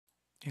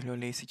Hello,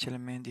 ladies and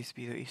gentlemen. This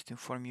video is to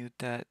inform you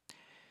that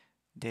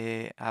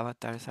the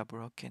avatars are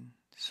broken.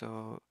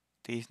 So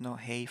there is no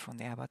hate from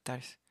the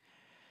avatars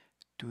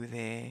to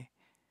the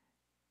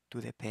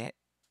pet.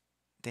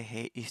 The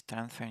hate is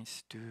transferred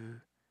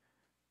to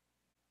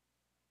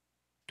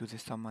the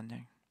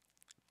summoner.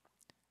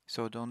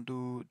 So don't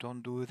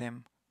do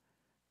them.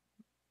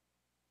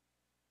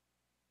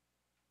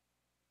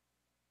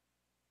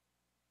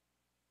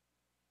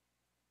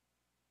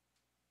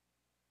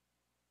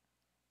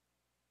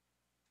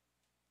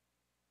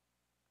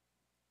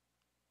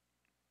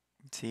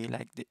 See,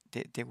 like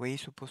the way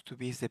it's supposed to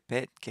be is the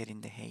pet getting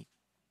the hate.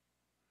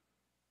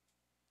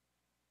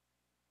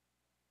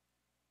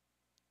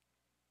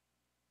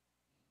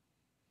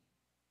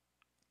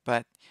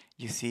 But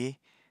you see,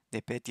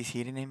 the pet is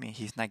hitting him and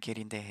he's not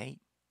getting the hate.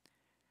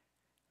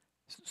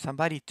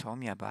 Somebody told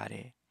me about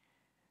it,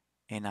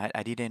 and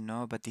I didn't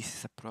know, but this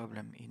is a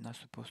problem. It's not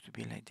supposed to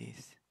be like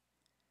this.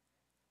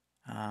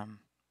 Um,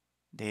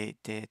 the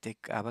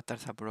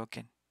avatars are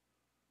broken.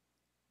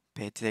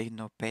 Pet, there is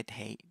no pet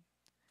hate.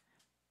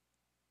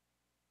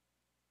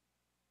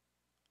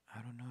 I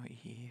don't know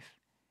if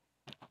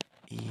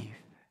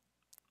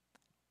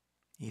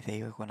if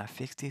they are gonna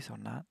fix this or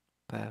not.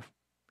 But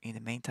in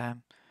the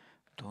meantime,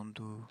 don't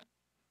do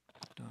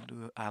don't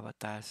do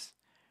avatars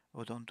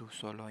or don't do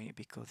soloing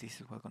because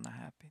this is what's gonna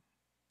happen.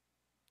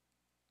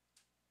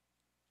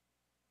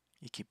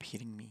 You keep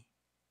hitting me.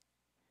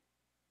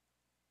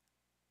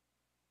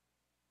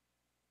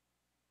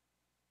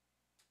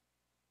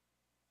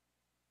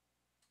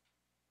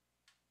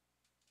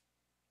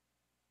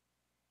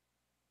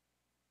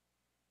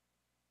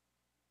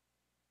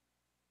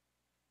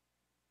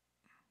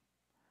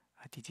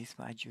 I did this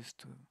I just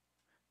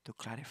to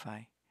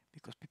clarify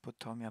because people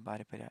told me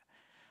about it, but I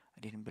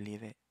didn't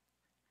believe it.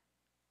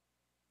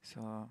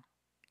 So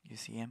you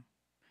see him,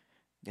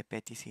 the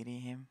pet is hitting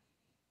him.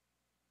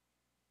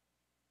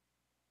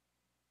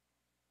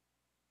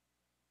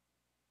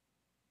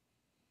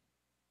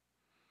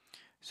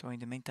 So in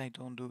the meantime,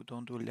 don't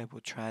do level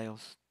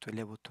trials to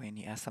level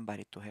 20. Ask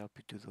somebody to help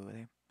you to do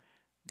them.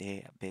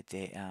 But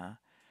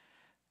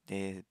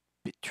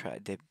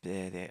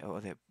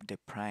the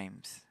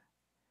primes,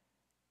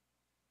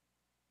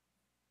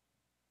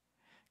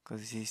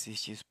 because this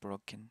is just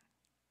broken.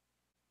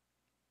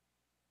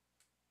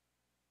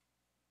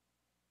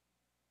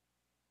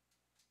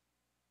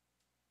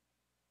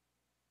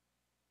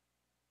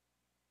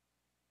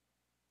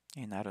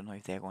 And I don't know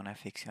if they're gonna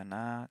fix it or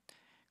not,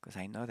 because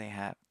I know they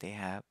have the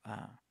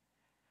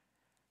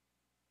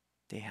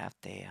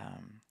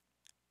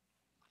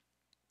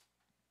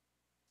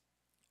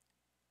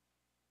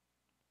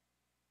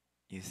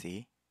you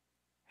see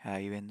how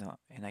even though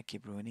and I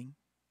keep running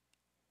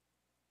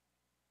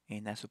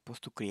and I'm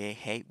supposed to create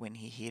hate when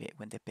he hit it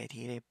when the pet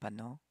hit it, but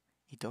no,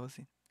 he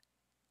doesn't.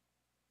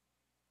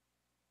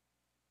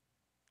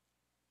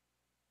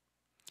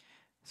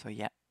 So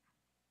yeah,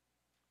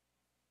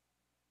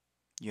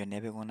 you're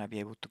never gonna be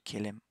able to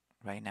kill him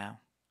right now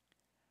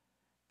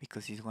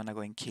because he's gonna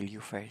go and kill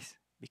you first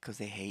because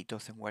the hate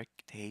doesn't work.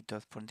 The hate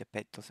does from the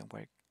pet doesn't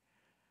work.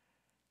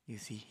 You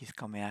see, he's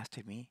coming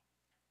after me.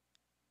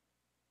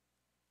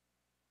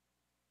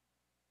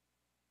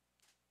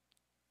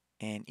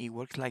 And it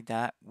works like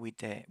that with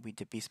the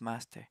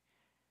Beastmaster.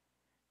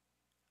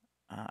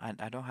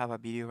 I don't have a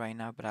video right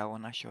now, but I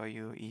wanna show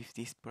you if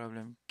this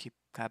problem keep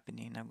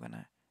happening. I'm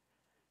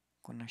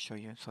gonna show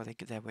you so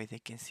that way they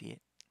can see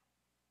it.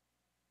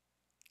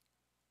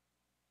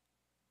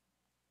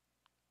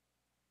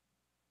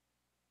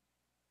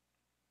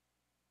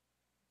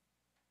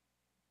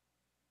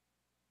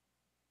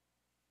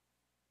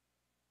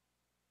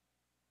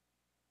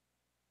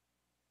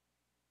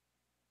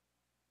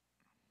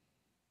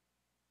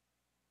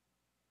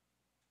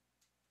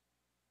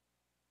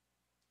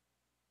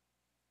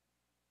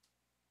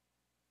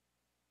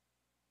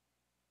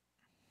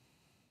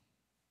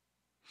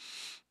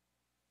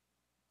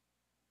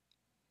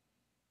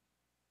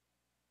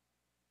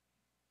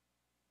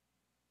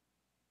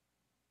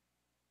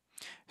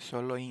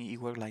 Solo in it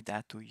work like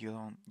that too.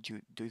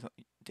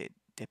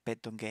 The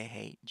pet don't get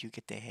hate. You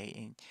get the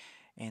hate,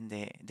 and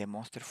the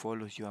monster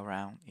follows you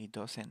around. It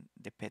doesn't.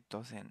 The pet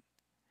doesn't.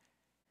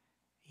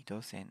 It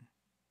doesn't.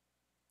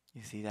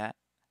 You see that?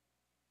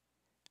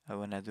 I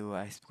wanna do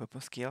a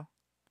weapon skill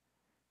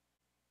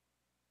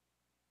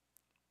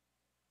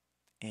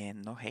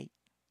and no hate.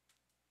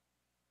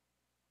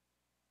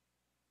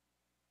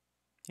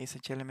 Ladies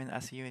and gentlemen,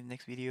 I'll see you in the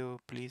next video.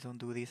 Please don't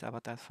do this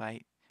avatar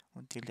fight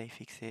until they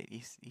fix it.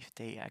 If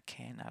they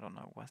can, I don't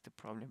know what's the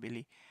problem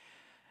really.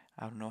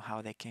 I don't know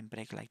how they can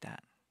break like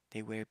that.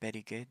 They were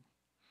very good.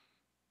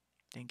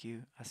 Thank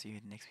you. I'll see you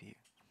in the next video.